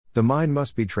The mind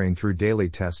must be trained through daily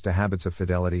tests to habits of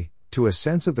fidelity, to a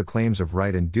sense of the claims of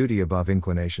right and duty above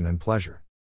inclination and pleasure.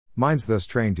 Minds thus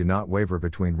trained do not waver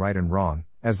between right and wrong,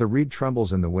 as the reed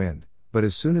trembles in the wind, but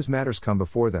as soon as matters come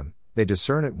before them, they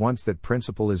discern at once that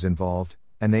principle is involved,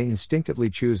 and they instinctively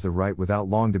choose the right without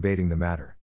long debating the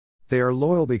matter. They are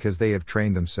loyal because they have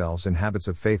trained themselves in habits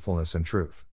of faithfulness and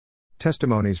truth.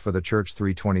 Testimonies for the Church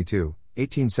 322,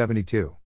 1872.